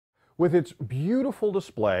With its beautiful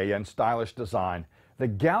display and stylish design, the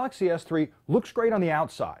Galaxy S3 looks great on the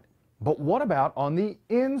outside. But what about on the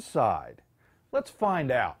inside? Let's find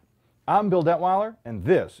out. I'm Bill Detwiler, and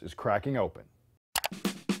this is Cracking Open.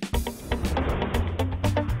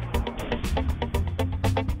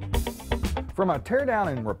 From a teardown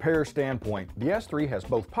and repair standpoint, the S3 has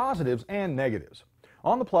both positives and negatives.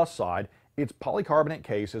 On the plus side, its polycarbonate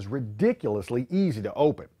case is ridiculously easy to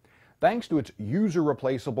open. Thanks to its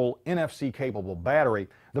user-replaceable NFC-capable battery,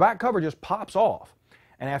 the back cover just pops off.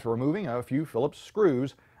 And after removing a few Phillips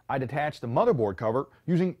screws, I detached the motherboard cover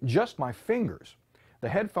using just my fingers. The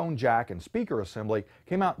headphone jack and speaker assembly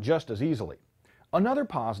came out just as easily. Another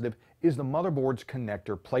positive is the motherboard's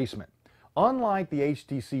connector placement. Unlike the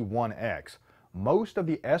HTC One X, most of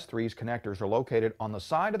the S3's connectors are located on the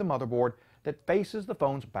side of the motherboard that faces the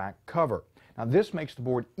phone's back cover. Now this makes the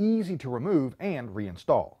board easy to remove and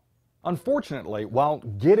reinstall. Unfortunately, while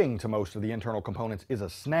getting to most of the internal components is a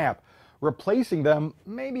snap, replacing them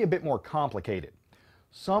may be a bit more complicated.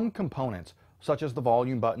 Some components, such as the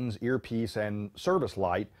volume buttons, earpiece, and service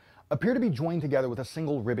light, appear to be joined together with a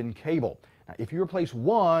single ribbon cable. Now, if you replace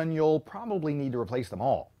one, you'll probably need to replace them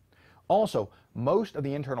all. Also, most of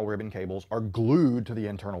the internal ribbon cables are glued to the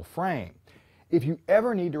internal frame. If you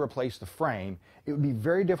ever need to replace the frame, it would be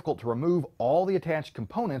very difficult to remove all the attached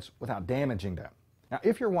components without damaging them. Now,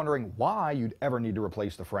 if you're wondering why you'd ever need to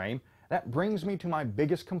replace the frame, that brings me to my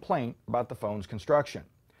biggest complaint about the phone's construction.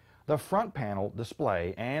 The front panel,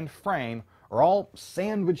 display, and frame are all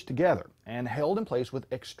sandwiched together and held in place with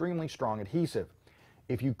extremely strong adhesive.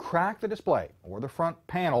 If you crack the display or the front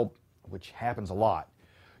panel, which happens a lot,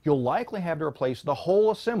 you'll likely have to replace the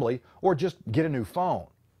whole assembly or just get a new phone.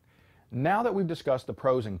 Now that we've discussed the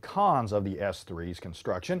pros and cons of the S3's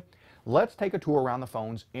construction, let's take a tour around the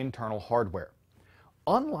phone's internal hardware.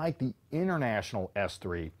 Unlike the international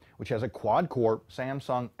S3, which has a quad-core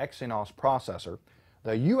Samsung Exynos processor,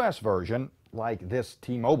 the US version, like this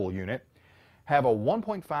T-Mobile unit, have a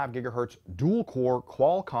 1.5 GHz dual-core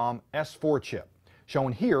Qualcomm S4 chip,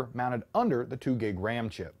 shown here mounted under the 2 GB RAM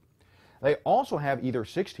chip. They also have either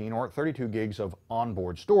 16 or 32 gigs of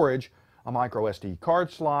onboard storage, a micro SD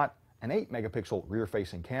card slot, an 8 megapixel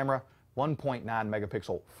rear-facing camera, 1.9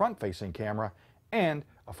 megapixel front-facing camera, and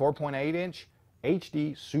a 4.8-inch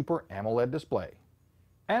HD Super AMOLED display.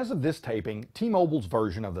 As of this taping, T-Mobile's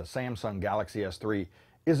version of the Samsung Galaxy S3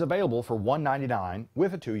 is available for $199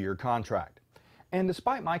 with a 2-year contract. And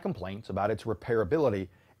despite my complaints about its repairability,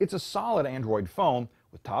 it's a solid Android phone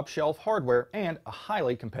with top-shelf hardware and a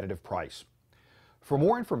highly competitive price. For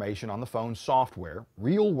more information on the phone's software,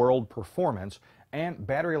 real-world performance, and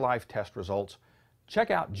battery life test results, check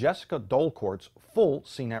out Jessica Dolcourt's full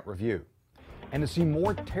CNET review. And to see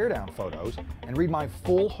more teardown photos and read my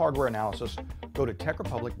full hardware analysis, go to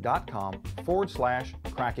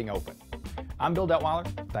techrepublic.com/crackingopen. I'm Bill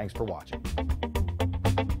Detwiler. Thanks for watching.